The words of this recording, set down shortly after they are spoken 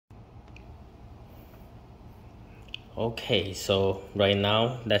Okay, so right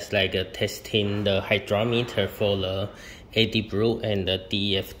now that's like testing the hydrometer for the AD Blue and the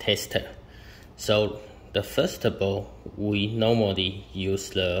DEF tester. So the first of all, we normally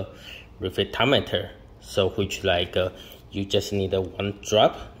use the reflectometer. So which you just need one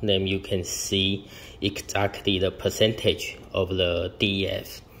drop, then you can see exactly the percentage of the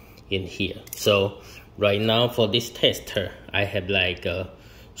DEF in here. So right now for this tester, I have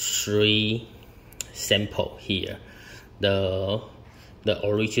three sample here. The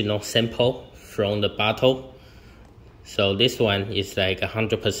original sample from the bottle. So this one is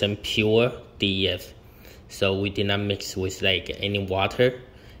 100% pure DEF. So we did not mix with any water,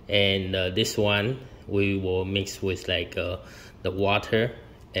 and this one we will mix with the water,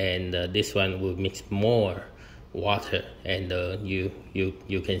 and this one will mix more water, and you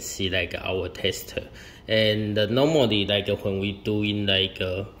can see our tester. And normally when we doing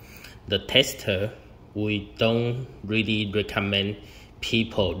the tester, we don't really recommend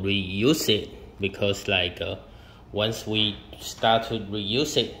people reuse it, because once we start to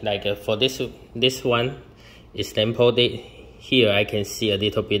reuse it, for this one example, here I can see a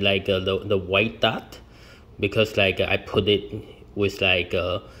little bit the white dot, because I put it with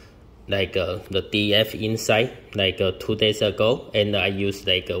the DF inside 2 days ago, and I used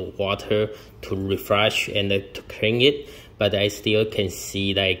water to refresh and to clean it, but I still can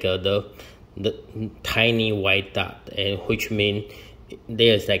see the tiny white dot, and which means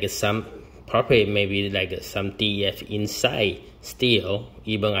there's some probably maybe some DEF inside still,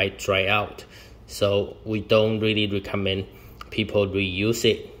 even I dry out. So we don't really recommend people reuse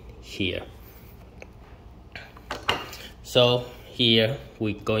it here. So here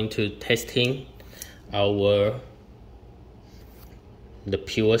we're going to testing the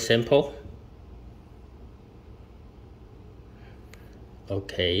pure sample.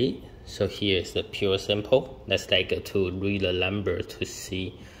 Okay, so here's the pure sample. That's to read the number to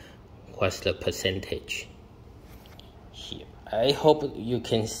see what's the percentage here. I hope you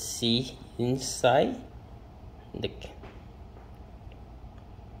can see inside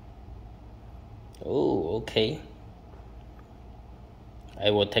oh, okay, I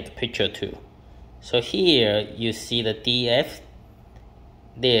will take a picture too. So here you see the DF,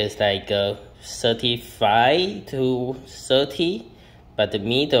 there's 35 to 30, but the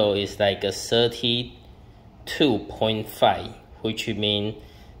middle is 32.5, which means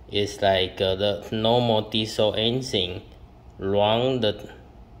it's the normal diesel engine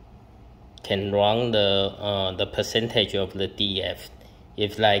can run the percentage of the DF.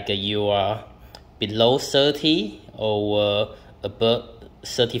 If you are below 30 or above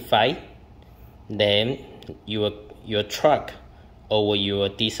 35, then your truck or your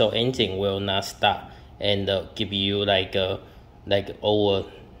diesel engine will not start and give you a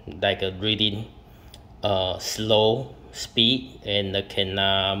really slow speed, and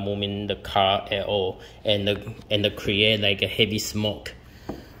cannot move in the car at all, and create a heavy smoke.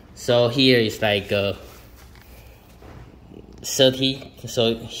 So here is 30.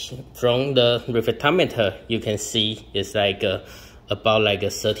 So from the reflectometer you can see it's about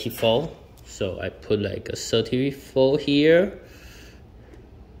 34. So I put a 34 here,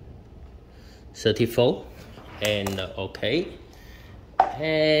 34, and okay,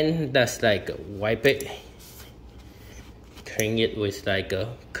 and that's wipe it, clean it with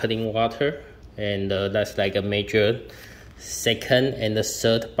clean water, and that's a major second and the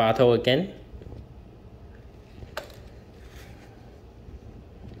third bottle again.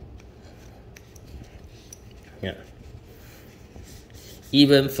 Yeah,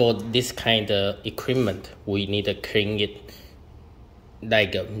 even for this kind of equipment, we need to clean it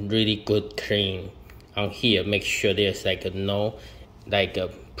a really good clean on here. Make sure there's no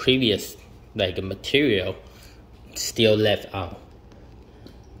previous material still left out.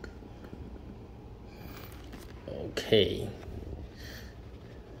 Okay,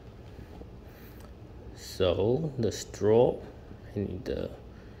 so the straw, I need to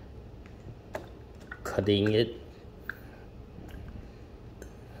cutting it.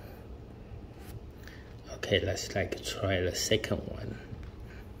 Okay, let's try the second one.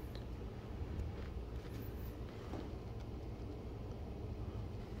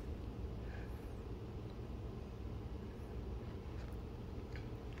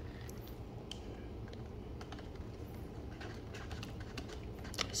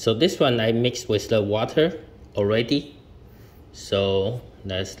 So this one I mixed with the water already. So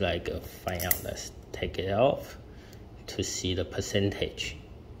let's find out. Let's take it off to see the percentage.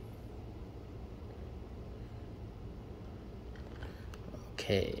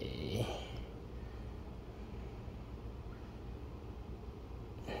 Okay.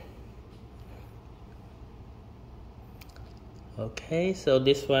 Okay, so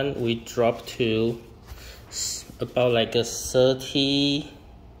this one we drop to about like a 30,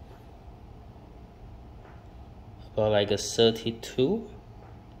 about like a 32.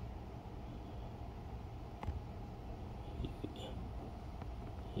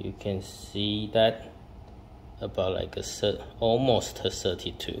 You can see that about like a almost a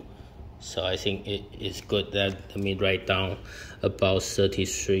 32. So I think it is good that let me write down about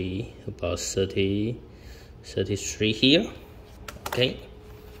 33, about 33 here. Okay,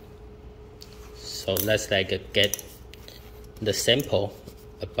 so let's like get the sample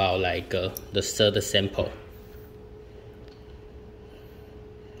about like the third sample.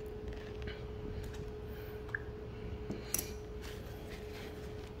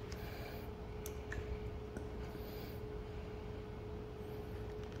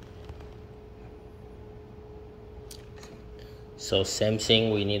 So same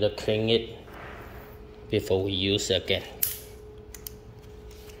thing, we need to clean it before we use again.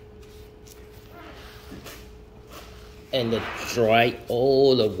 And dry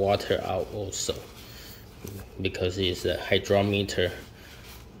all the water out also, because it's a hydrometer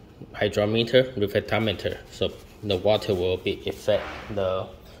refractometer, so the water will be affect the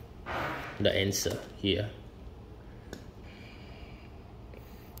answer here.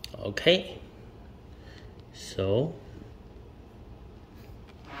 Okay, so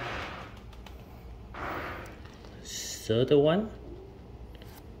third one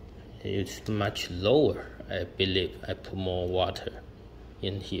is much lower. I believe I put more water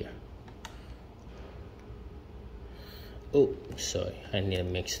in here. Oh, sorry, I need to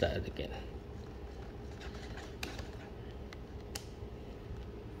mix that again.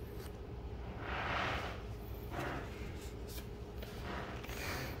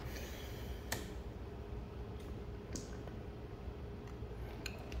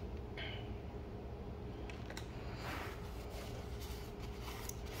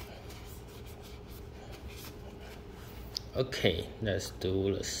 Okay, let's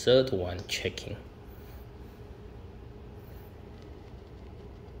do the third one, checking.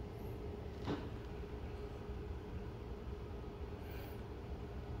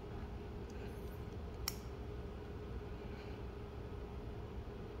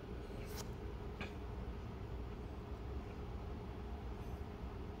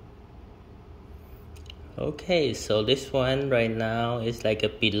 Okay, so this one right now is like a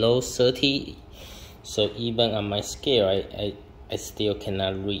below 30. So even on my scale, I still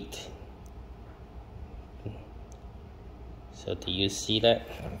cannot read. So do you see that?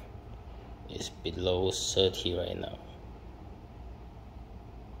 It's below 30 right now.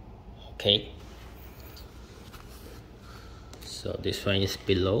 Okay. So this one is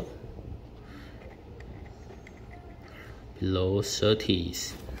below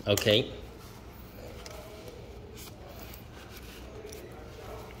 30s. Okay.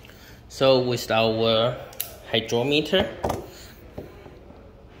 So with our hydrometer,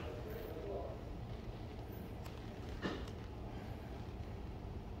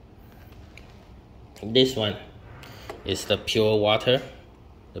 this one is the pure water.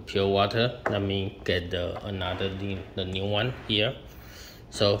 The pure water. Let me get the new one here.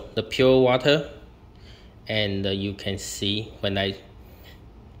 So the pure water, and you can see when I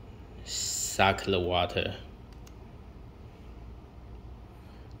suck the water.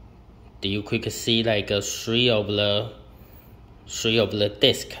 Do you quickly see like a three of the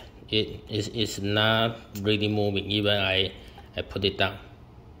disc? It is not really moving. Even I put it down.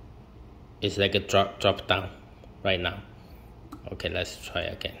 It's like a drop down right now. Okay, let's try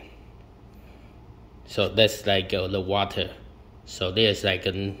again. So that's like the water. So there's like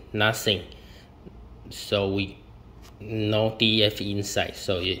nothing. So we no DF inside.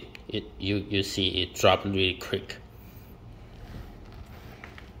 So you see it drop really quick.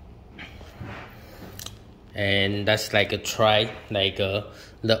 And that's like a try like the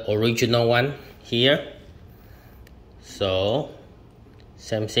original one here. So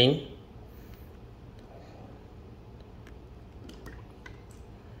same thing.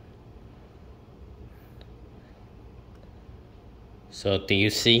 So do you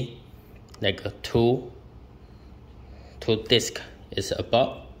see like a two disc is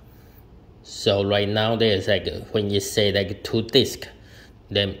above? So right now there's like when you say like two disc,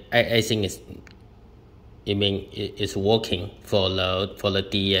 then I think it's working for the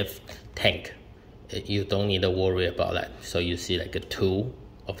DF tank. You don't need to worry about that. So you see like a two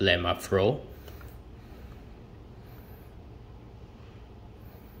of them are flow.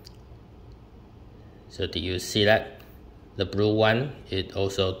 So do you see that? The blue one, it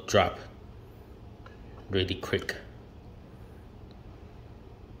also drop really quick.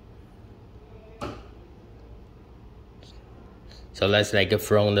 So that's like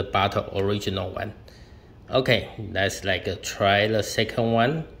from the bottle original one. Okay, let's like try the second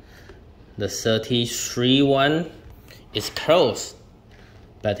one. The 33 one is close,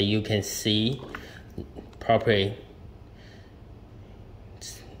 but you can see properly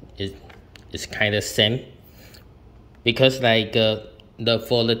it's kind of same, because like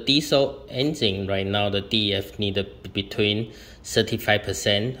for the diesel engine right now, the DEF need between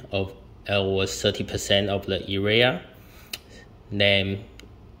 35% of or 30% of the area. Then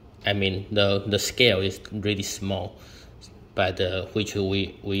I mean the scale is really small, but which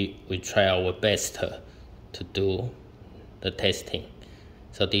we try our best to do the testing.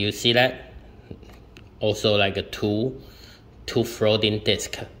 So do you see that? Also like a two floating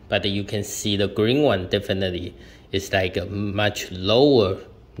disc, but you can see the green one definitely is like much lower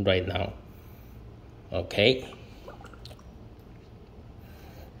right now. Okay,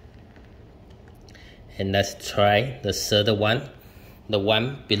 and let's try the third one, the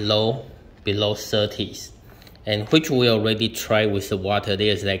one below 30s, and which we already tried with the water.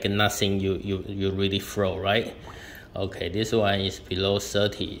 There's like nothing you really throw, right? Okay, this one is below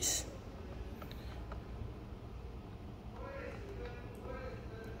 30s.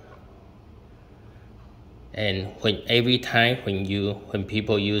 And every time when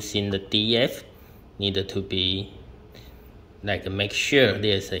people using the DEF, need to be like make sure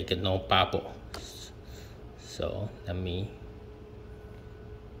there's like no bubble. So let me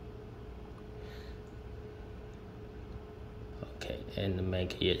and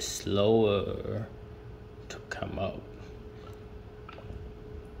make it slower to come up.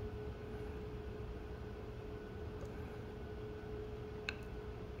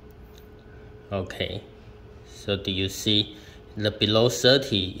 Okay, so do you see the below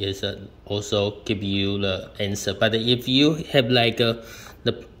 30 is also give you the answer? But if you have like the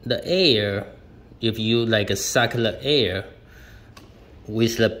air, if you like suck the air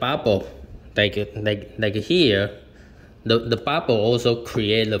with the bubble, like here, the bubble also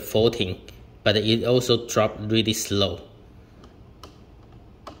create the floating, but it also drop really slow.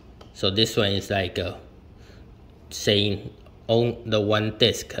 So this one is like saying on the one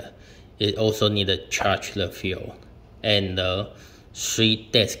disk, it also need to charge the fuel, and the 3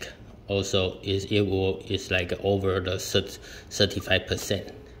 disk also is like over the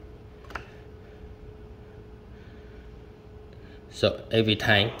 35%. So every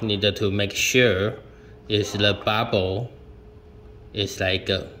time needed to make sure is the bubble is like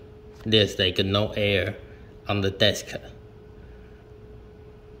there's like no air on the disk.